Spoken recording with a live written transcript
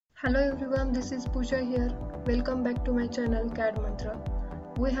Hello everyone, this is Pooja here. Welcome back to my channel CAD Mantra.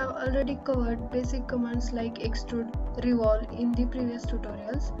 We have already covered basic commands like extrude, revolve in the previous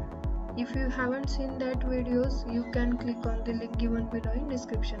tutorials. If you haven't seen that videos, you can click on the link given below in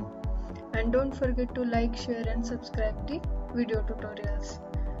description. And don't forget to like, share and subscribe the video tutorials.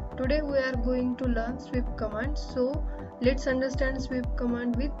 Today we are going to learn sweep command. So let's understand sweep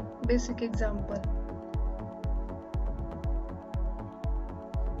command with basic example.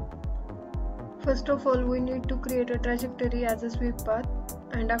 First of all, we need to create a trajectory as a sweep path,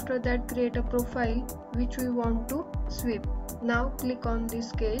 and after that create a profile which we want to sweep. Now click on the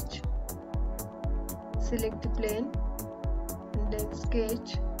sketch, select the plane and then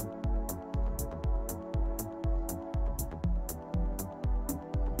sketch.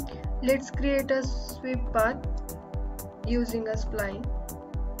 Let's create a sweep path using a spline.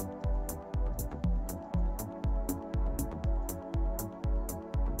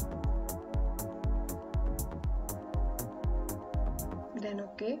 Then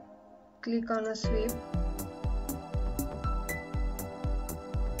OK, click on a sweep.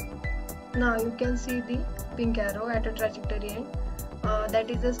 Now you can see the pink arrow at a trajectory end.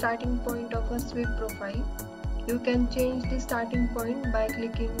 That is the starting point of a sweep profile. You can change the starting point by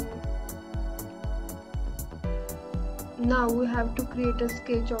clicking. Now we have to create a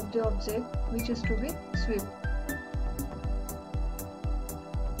sketch of the object which is to be swept.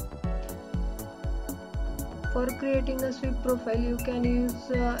 For creating a sweep profile, you can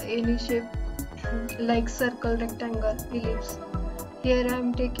use any shape like circle, rectangle, ellipse. Here I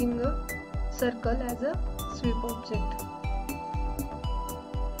am taking a circle as a sweep object.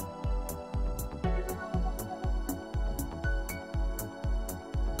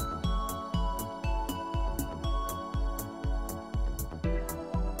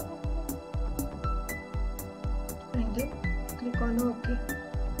 And then click on OK.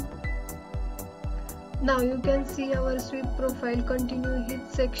 Now you can see our sweep profile continue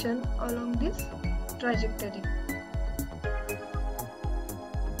its section along this trajectory.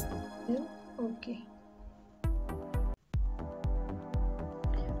 Then OK.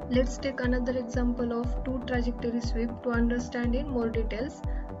 Let's take another example of two trajectory sweep to understand in more details.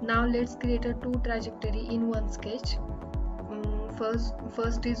 Now let's create a two trajectory in one sketch.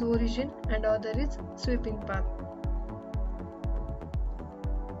 First is origin and other is sweeping path.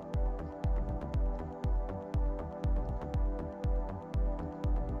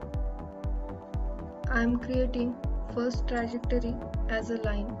 I am creating first trajectory as a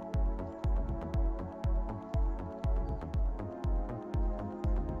line.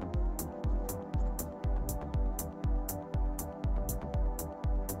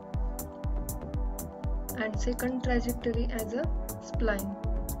 And second trajectory as a spline.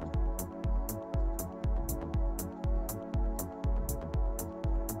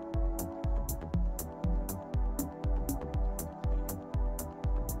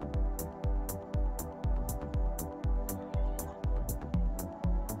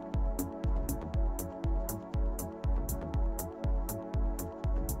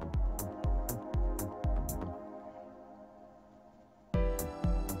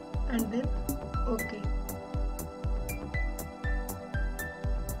 And then OK.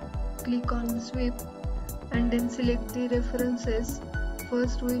 Click on sweep and then select the references.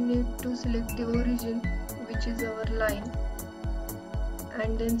 First we need to select the origin, which is our line,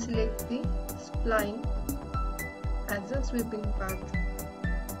 and then select the spline as a sweeping path.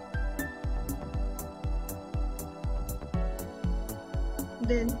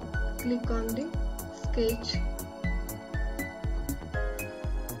 Then click on the sketch.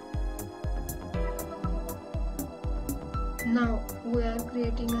 Now we are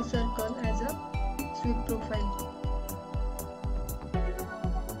creating a circle as a sweep profile.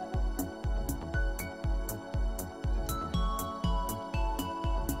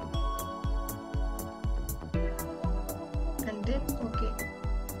 And then OK.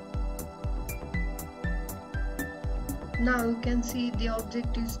 Now you can see the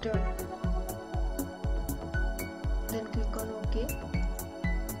object is done. Then click on OK.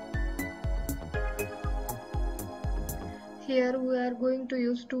 Here we are going to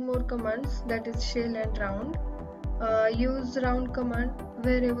use two more commands, that is shell and round. Use round command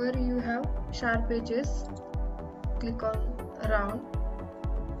wherever you have sharp edges. Click on round.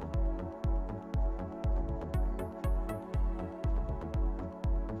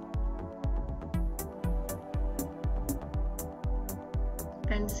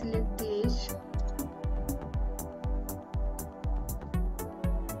 And select the edge.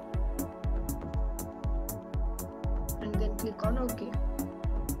 And then click on OK.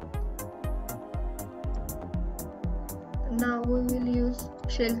 Now we will use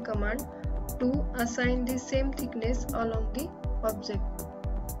shell command to assign the same thickness along the object.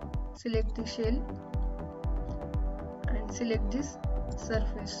 Select the shell and select this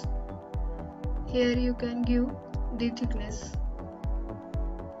surface. Here you can give the thickness.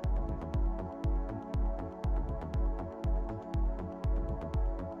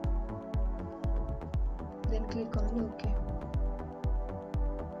 Then click on OK.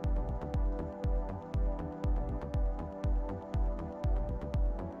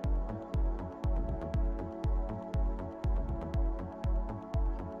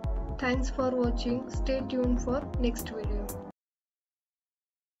 Thanks for watching. Stay tuned for next video.